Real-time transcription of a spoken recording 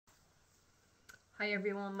Hi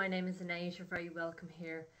everyone, my name is Anais. You're very welcome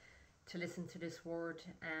here to listen to this word.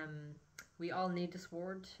 We all need this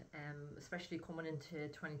word, especially coming into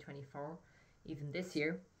 2024, even this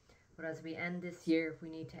year. But as we end this year, we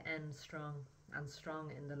need to end strong and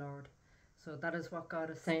strong in the Lord. So that is what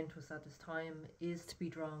God is saying to us at this time, is to be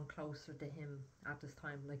drawn closer to Him at this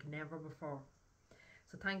time like never before.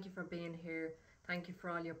 So thank you for being here. Thank you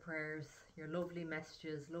for all your prayers, your lovely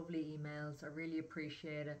messages, lovely emails. I really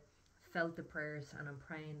appreciate it. Felt the prayers and I'm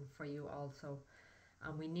praying for you also.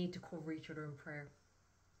 And we need to cover each other in prayer.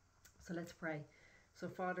 So let's pray. So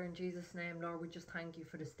Father, in Jesus' name, Lord, we just thank you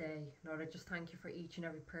for this day. Lord, I just thank you for each and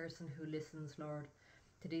every person who listens, Lord,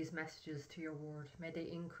 to these messages, to your word. May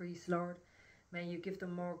they increase, Lord. May you give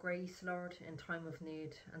them more grace, Lord, in time of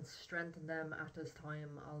need and strengthen them at this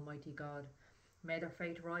time, Almighty God. May their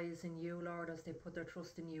faith rise in you, Lord, as they put their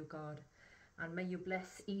trust in you, God. And may you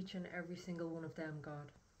bless each and every single one of them,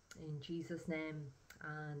 God. In Jesus' name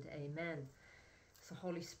and amen. So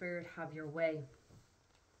Holy Spirit, have your way.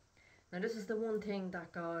 Now this is the one thing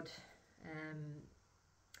that God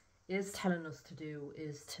is telling us to do,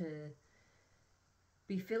 is to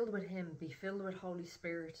be filled with Him, be filled with Holy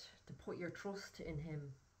Spirit, to put your trust in Him.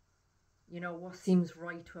 You know, what seems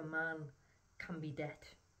right to a man can be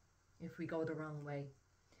death if we go the wrong way.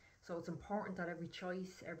 So it's important that every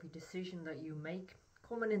choice, every decision that you make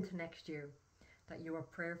coming into next year, that you are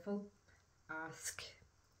prayerful. Ask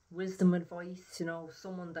wisdom advice, you know,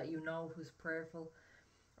 someone that you know who's prayerful,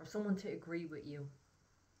 or someone to agree with you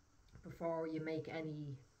before you make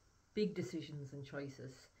any big decisions and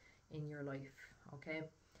choices in your life. Okay,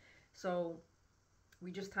 so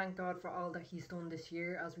we just thank God for all that He's done this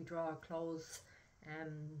year as we draw a close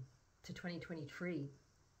to 2023.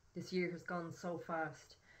 This year has gone so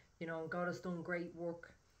fast, you know, and God has done great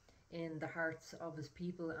work in the hearts of His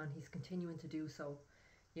people, and He's continuing to do so.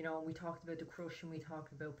 You know, we talked about the crushing, we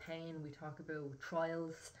talked about pain, we talked about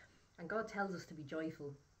trials, and God tells us to be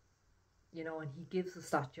joyful, you know, and He gives us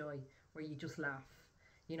that joy where you just laugh,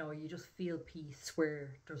 you know, you just feel peace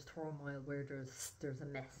where there's turmoil, where there's a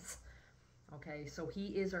mess. Okay, so He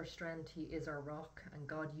is our strength, He is our rock, and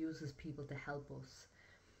God uses people to help us.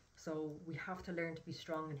 So we have to learn to be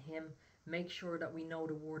strong in Him. Make sure that we know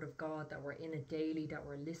the Word of God, that we're in it daily, that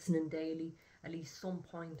we're listening daily, at least some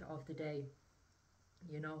point of the day.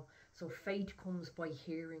 You know, so faith comes by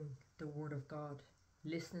hearing the Word of God,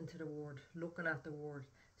 listening to the Word, looking at the Word,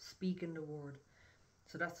 speaking the Word.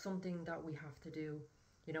 So that's something that we have to do,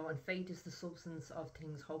 you know, and faith is the substance of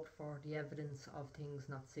things hoped for, the evidence of things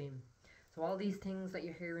not seen. So all these things that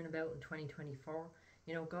you're hearing about in 2024,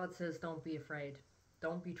 you know, God says don't be afraid,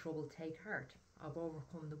 don't be troubled, take heart, I've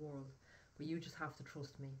overcome the world. But you just have to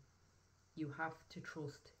trust me. You have to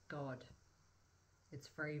trust God. It's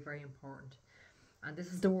very, very important. And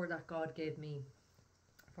this is the word that God gave me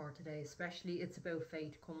for today. Especially it's about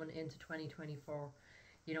faith coming into 2024.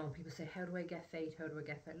 You know, when people say, how do I get faith? How do I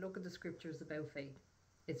get faith? Look at the scriptures about faith.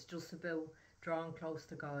 It's just about drawing close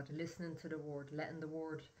to God, listening to the word, letting the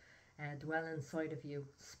word dwell inside of you,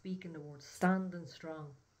 speaking the word, standing strong.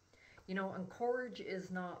 You know, and courage is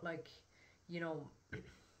not like, you know,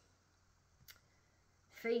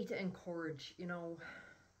 faith and courage, you know,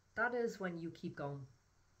 that is when you keep going.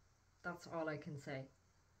 That's all I can say.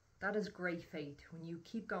 That is great faith. When you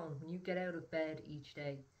keep going, when you get out of bed each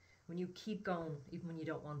day, when you keep going even when you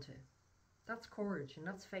don't want to. That's courage and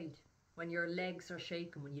that's faith. When your legs are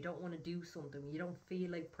shaking, when you don't want to do something, when you don't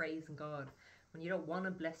feel like praising God, when you don't want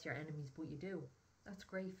to bless your enemies but you do. That's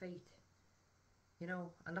great faith. You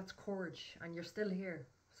know, and that's courage, and you're still here.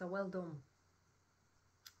 So well done.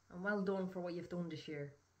 And well done for what you've done this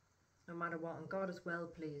year. No matter what. And God is well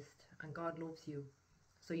pleased and God loves you.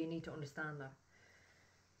 So you need to understand that.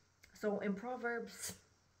 So in Proverbs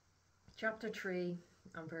chapter 3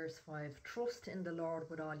 and verse 5, trust in the Lord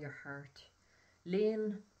with all your heart.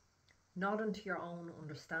 Lean not unto your own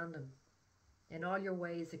understanding. In all your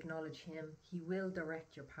ways acknowledge Him. He will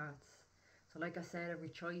direct your paths. So like I said, every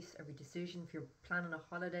choice, every decision, if you're planning a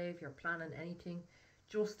holiday, if you're planning anything,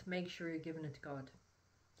 just make sure you're giving it to God.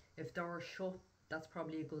 If doors shut, that's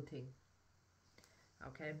probably a good thing.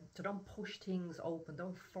 Okay, so don't push things open,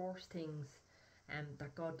 don't force things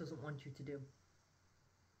that God doesn't want you to do.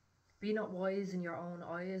 Be not wise in your own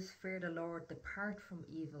eyes, fear the Lord, depart from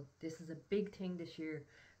evil. This is a big thing this year.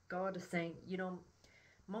 God is saying, you know,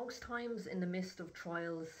 most times in the midst of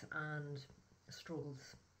trials and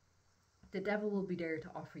struggles, the devil will be there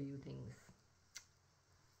to offer you things.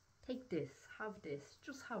 Take this, have this,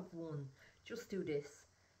 just have one, just do this.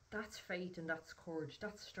 That's faith and that's courage,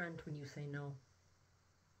 that's strength when you say no.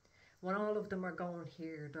 When all of them are going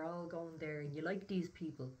here, they're all going there, and you like these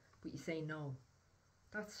people, but you say no.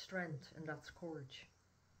 That's strength and that's courage.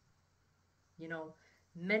 You know,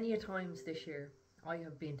 many a times this year I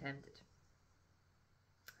have been tempted.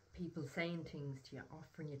 People saying things to you,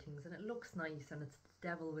 offering you things, and it looks nice and it's the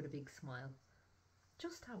devil with a big smile.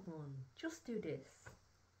 Just have one. Just do this.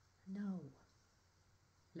 No.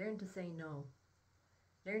 Learn to say no.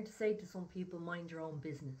 Learn to say to some people, mind your own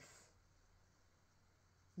business.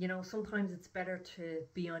 You know, sometimes it's better to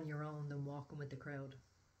be on your own than walking with the crowd.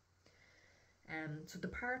 So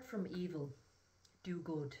depart from evil. Do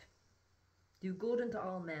good. Do good unto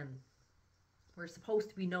all men. We're supposed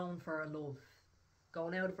to be known for our love,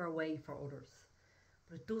 going out of our way for others.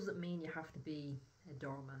 But it doesn't mean you have to be a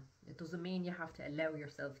doormat. It doesn't mean you have to allow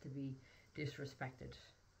yourself to be disrespected.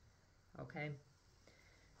 Okay?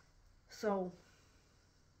 So,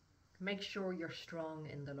 make sure you're strong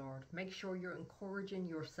in the Lord. Make sure you're encouraging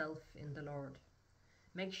yourself in the Lord.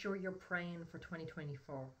 Make sure you're praying for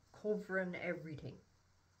 2024, covering everything.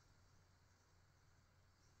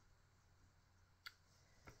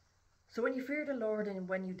 So when you fear the Lord and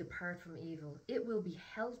when you depart from evil, it will be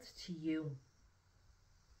health to you.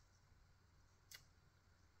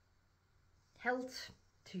 Health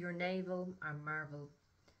to your navel and marvel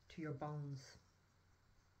to your bones.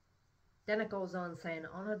 Then it goes on saying,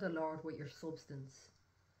 honour the Lord with your substance,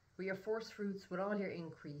 with your first fruits, with all your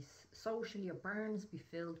increase. So shall your barns be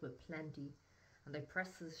filled with plenty, and thy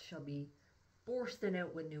presses shall be bursting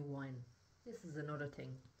out with new wine. This is another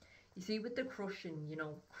thing. You see, with the crushing, you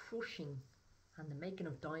know, crushing and the making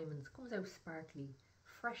of diamonds comes out sparkly,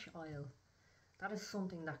 fresh oil. That is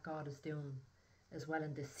something that God is doing as well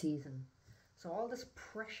in this season. So all this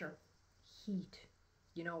pressure, heat,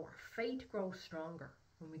 you know, our faith grows stronger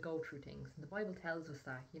when we go through things. And the Bible tells us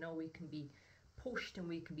that, you know, we can be pushed and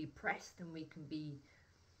we can be pressed and we can be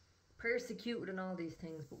persecuted and all these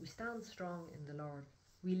things, but we stand strong in the Lord.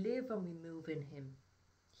 We live and we move in Him.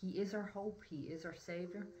 He is our hope. He is our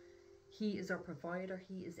Saviour. He is our provider.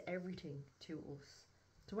 He is everything to us.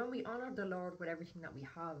 So when we honour the Lord with everything that we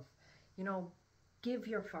have, you know, give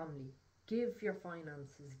your family, give your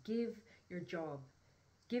finances, give your job,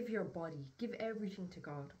 give your body, give everything to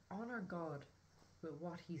God. Honour God with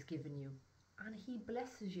what He's given you, and He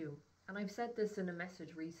blesses you. And I've said this in a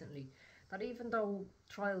message recently, that even though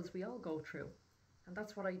trials we all go through, and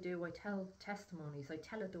that's what I do, I tell testimonies, I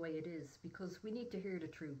tell it the way it is, because we need to hear the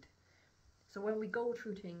truth. So when we go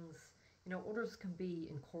through things, you know, others can be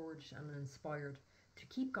encouraged and inspired to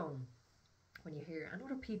keep going when you hear. And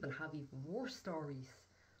other people have even worse stories.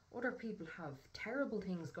 Other people have terrible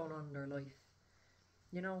things going on in their life.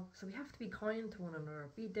 You know, so we have to be kind to one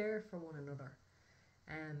another, be there for one another.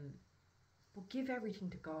 But give everything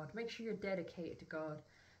to God. Make sure you're dedicated to God.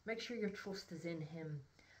 Make sure your trust is in Him,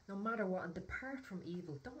 no matter what. And depart from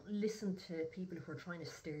evil. Don't listen to people who are trying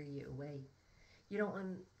to steer you away. You know,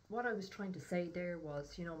 and what I was trying to say there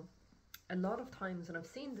was, you know, a lot of times, and I've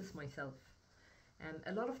seen this myself,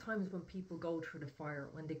 a lot of times when people go through the fire,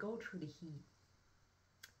 when they go through the heat,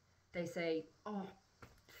 they say, oh,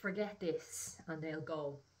 forget this, and they'll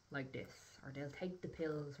go like this, or they'll take the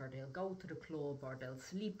pills, or they'll go to the club, or they'll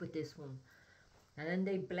sleep with this one, and then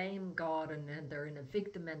they blame God, and then they're in a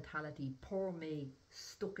victim mentality. Poor me,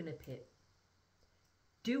 stuck in a pit.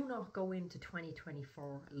 Do not go into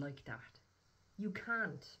 2024 like that. You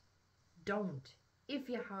can't. Don't. If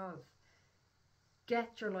you have,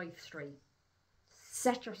 get your life straight.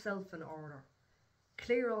 Set yourself in order.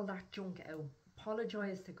 Clear all that junk out.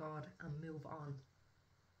 Apologise to God and move on.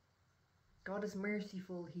 God is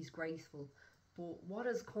merciful, He's graceful. But what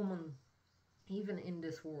is coming, even in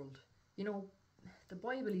this world, you know, the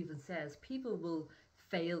Bible even says people will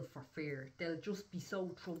fail for fear. They'll just be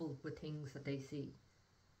so troubled with things that they see.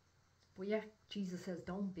 But yet, Jesus says,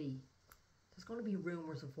 don't be. There's going to be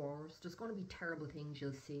rumours of wars. There's going to be terrible things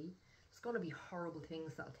you'll see. There's going to be horrible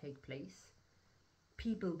things that'll take place.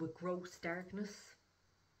 People with gross darkness.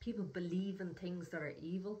 People believing things that are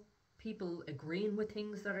evil. People agreeing with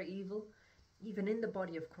things that are evil. Even in the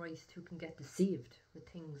body of Christ, who can get deceived with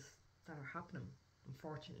things that are happening,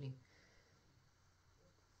 unfortunately.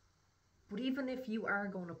 But even if you are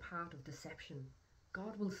going a path of deception,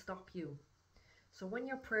 God will stop you. So when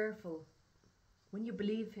you're prayerful, when you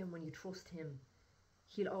believe Him, when you trust Him,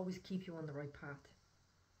 He'll always keep you on the right path.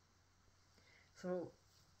 So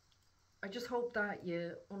I just hope that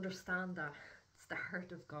you understand that it's the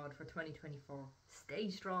heart of God for 2024. Stay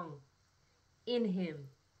strong in Him,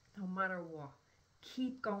 no matter what.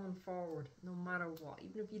 Keep going forward, no matter what.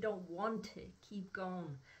 Even if you don't want to, keep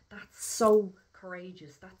going. That's so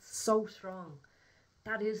courageous. That's so strong.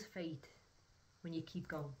 That is faith when you keep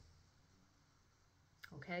going.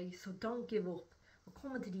 Okay, so don't give up. We're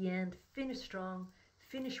coming to the end. Finish strong.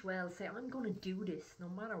 Finish well. Say, I'm going to do this no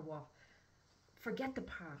matter what. Forget the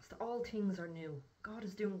past. All things are new. God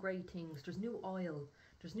is doing great things. There's new oil.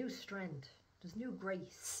 There's new strength. There's new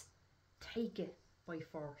grace. Take it by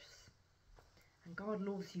force. And God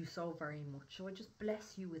loves you so very much. So I just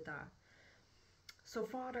bless you with that. So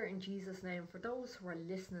Father, in Jesus' name, for those who are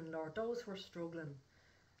listening, Lord, those who are struggling,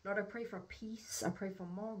 Lord, I pray for peace. I pray for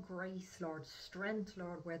more grace, Lord, strength,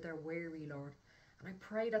 Lord, where they're weary, Lord. And I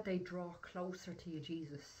pray that they draw closer to you,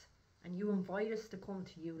 Jesus. And you invite us to come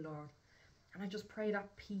to you, Lord. And I just pray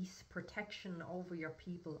that peace, protection over your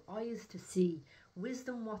people, eyes to see,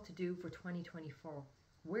 wisdom what to do for 2024,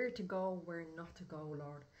 where to go, where not to go,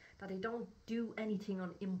 Lord. That they don't do anything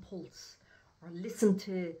on impulse or listen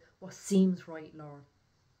to what seems right, Lord.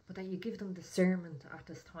 But that you give them discernment at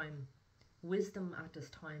this time, wisdom at this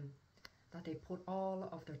time, that they put all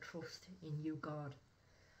of their trust in you, God.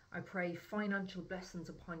 I pray financial blessings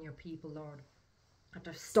upon your people, Lord, that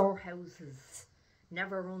their storehouses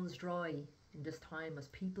never runs dry in this time as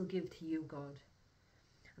people give to you, God.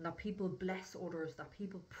 And that people bless others, that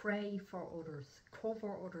people pray for others,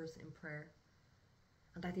 cover others in prayer.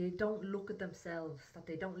 And that they don't look at themselves, that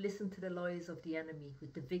they don't listen to the lies of the enemy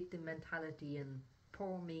with the victim mentality and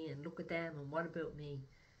poor me and look at them and what about me.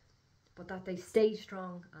 But that they stay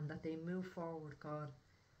strong and that they move forward, God,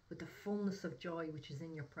 with the fullness of joy which is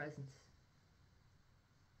in your presence.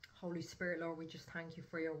 Holy Spirit, Lord, we just thank you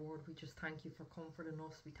for your word. We just thank you for comforting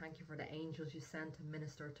us. We thank you for the angels you sent to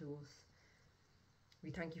minister to us.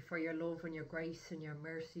 We thank you for your love and your grace and your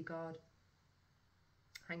mercy, God.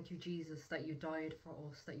 Thank you, Jesus, that you died for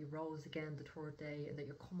us, that you rose again the third day, and that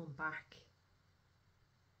you're coming back.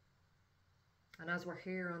 And as we're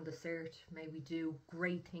here on this earth, may we do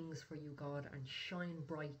great things for you, God, and shine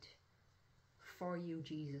bright for you,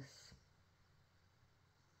 Jesus.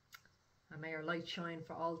 And may our light shine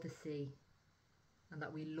for all to see, and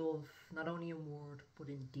that we love not only in word but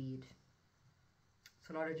in deed.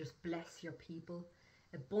 So Lord, I just bless your people.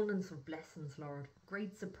 Abundance of blessings, Lord.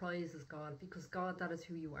 Great surprises, God, because God, that is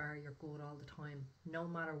who you are. You're good all the time, no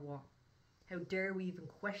matter what. How dare we even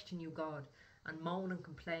question you, God, and moan and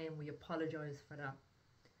complain? We apologise for that.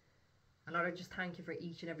 And Lord, I just thank you for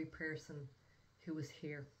each and every person who is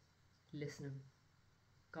here listening.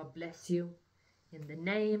 God bless you. In the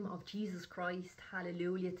name of Jesus Christ,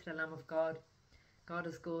 hallelujah to the Lamb of God. God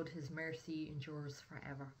is good, his mercy endures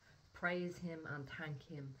forever. Praise him and thank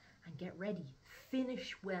him. And get ready.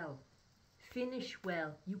 Finish well. Finish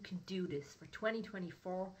well. You can do this. For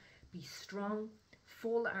 2024, be strong,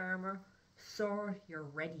 full armour, sword, you're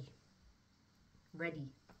ready. Ready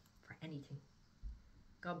for anything.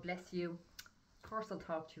 God bless you. Of course I'll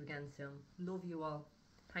talk to you again soon. Love you all.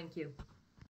 Thank you.